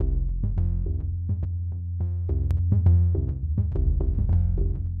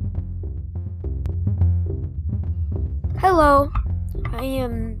Hello, I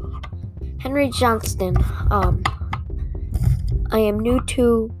am Henry Johnston. I am new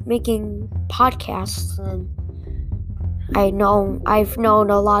to making podcasts, and I've known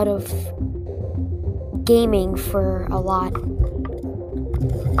a lot of gaming for a lot.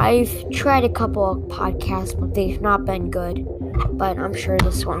 I've tried a couple of podcasts, but they've not been good. But I'm sure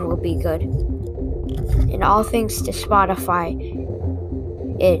this one will be good. And all thanks to Spotify,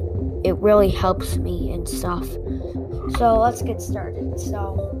 it really helps me and stuff. So let's get started.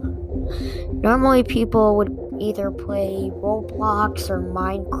 So normally people would either play Roblox or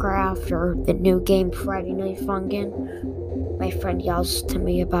Minecraft or the new game Friday Night Funkin'. My friend yells to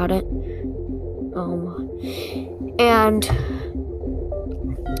me about it. And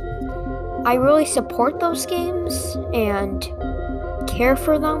I really support those games and care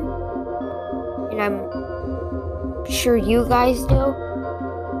for them. And I'm sure you guys do.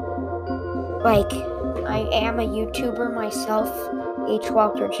 Like, I am a YouTuber myself, H.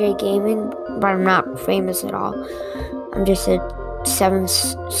 Walter J. Gaming, but I'm not famous at all. I'm just a 7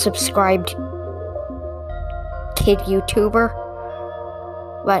 subscribed kid YouTuber.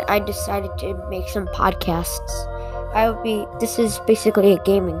 But I decided to make some podcasts. This is basically a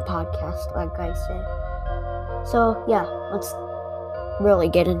gaming podcast, like I said. So, yeah, let's really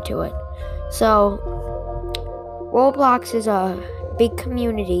get into it. So, Roblox is a big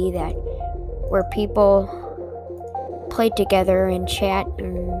community where people play together and chat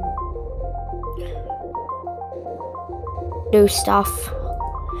and do stuff.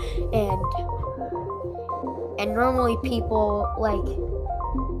 And normally people,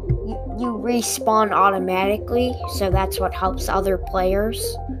 you respawn automatically, so that's what helps other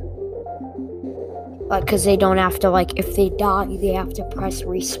players. Because they don't have to, if they die, they have to press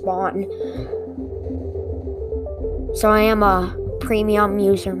respawn. So I am a premium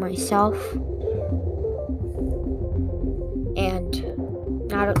user myself. And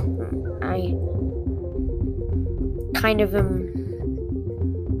I kind of am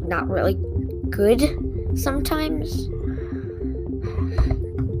not really good sometimes.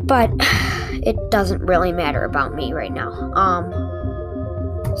 But it doesn't really matter about me right now.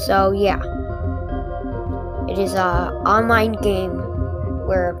 So yeah. It is an online game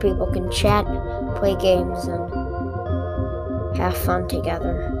where people can chat, play games, and have fun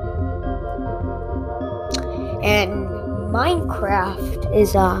together. And Minecraft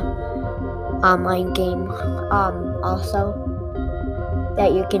is a online game also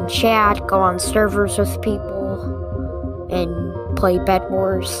that you can chat, go on servers with people, and play Bed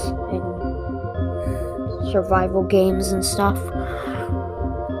Wars and survival games and stuff.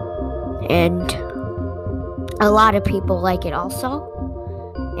 And a lot of people like it also.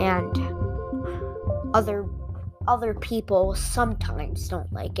 And other people sometimes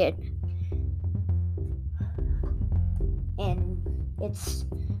don't like it. And it's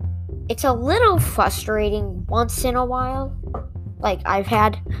a little frustrating once in a while. I've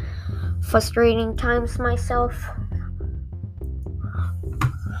had frustrating times myself.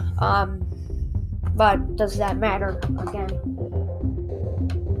 But does that matter? Again,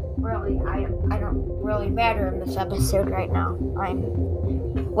 really, I don't really matter in this episode right now.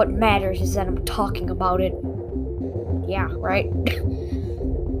 What matters is that I'm talking about it. Yeah, right?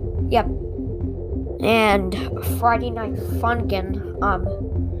 Yep. And Friday Night Funkin'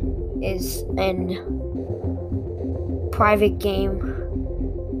 is a private game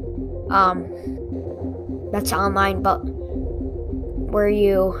that's online, but where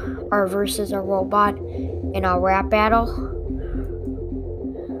you are versus a robot in a rap battle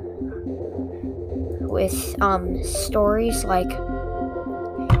with stories like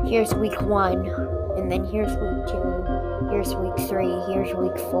here's week 1, and then here's week 2, here's week 3, here's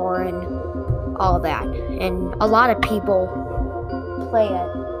week 4, and all that. And a lot of people play it,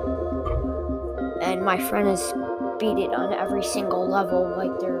 and my friend has beat it on every single level.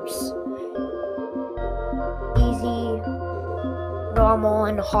 There's easy, normal,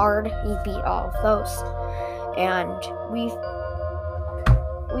 and hard. He beat all of those, and we've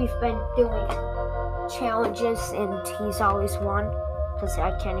been doing challenges, and he's always won because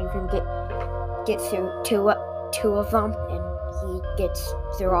I can't even get through two of them, and he gets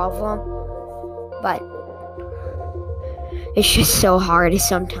through all of them. But it's just so hard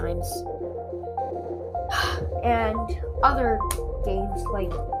sometimes. And other games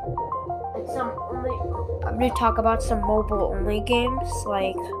I'm going to talk about some mobile-only games.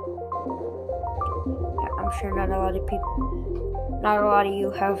 I'm sure not a lot of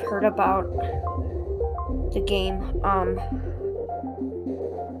you have heard about the game.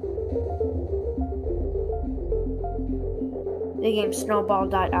 The game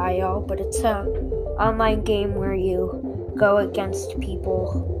Snowball.io, but it's a online game where you go against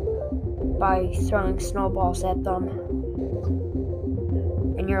people by throwing snowballs at them.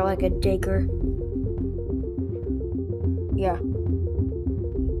 And you're like a digger. Yeah.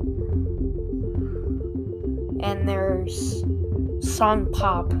 And there's Song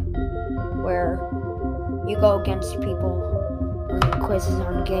Pop, where you go against people with quizzes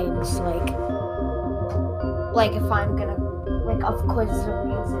on games, like if I'm gonna, like, of quizzes of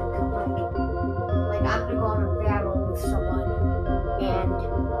music, like I'm gonna go on a battle with someone, and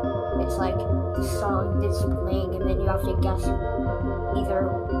it's like the song that's playing, and then you have to guess either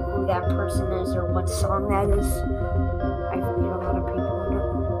who that person is or what song that is. I've made a lot of people in it.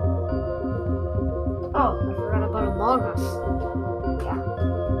 Oh, I forgot about Among Us. Yeah.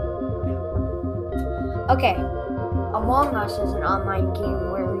 Okay, Among Us is an online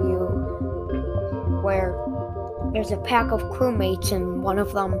game where there's a pack of crewmates, and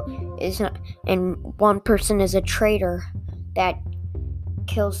one person is a traitor that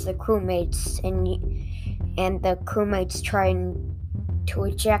kills the crewmates, and the crewmates try to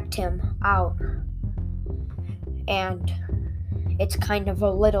eject him out, and it's kind of a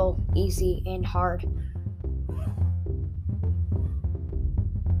little easy and hard.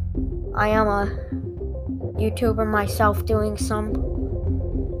 I am a YouTuber myself doing some,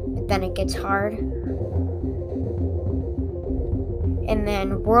 but then it gets hard. And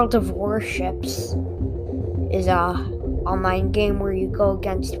then World of Warships is a online game where you go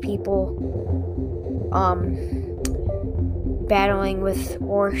against people battling with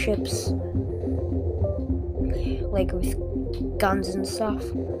warships, like with guns and stuff.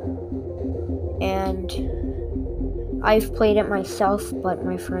 And I've played it myself, but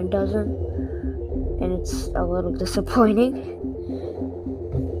my friend doesn't, and it's a little disappointing.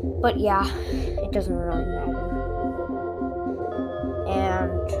 But yeah, it doesn't really matter.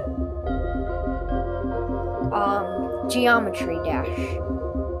 And Geometry Dash.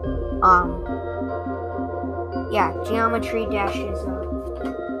 Geometry Dash is an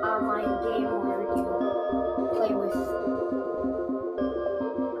online game where you play with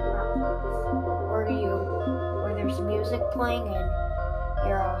where there's music playing and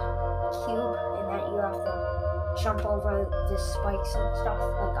you're a cube, and that you have to jump over the spikes and stuff,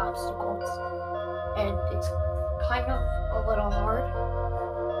 like obstacles, and it's kind of a little hard,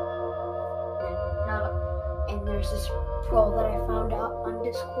 and there's this pro that I found out on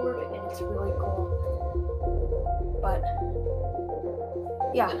Discord, and it's really cool. But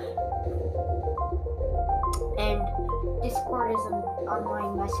yeah, and Discord is an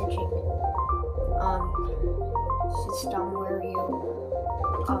online messaging system where you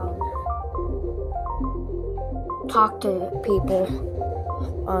talk to people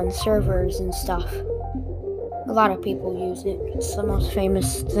on servers and stuff. A lot of people use it. It's the most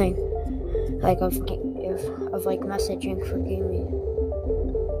famous thing, like of like messaging for gaming.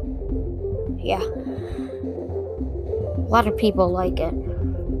 Yeah, a lot of people like it,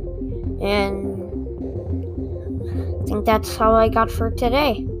 and I think that's all I got for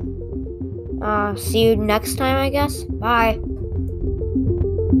today. See you next time, I guess. Bye.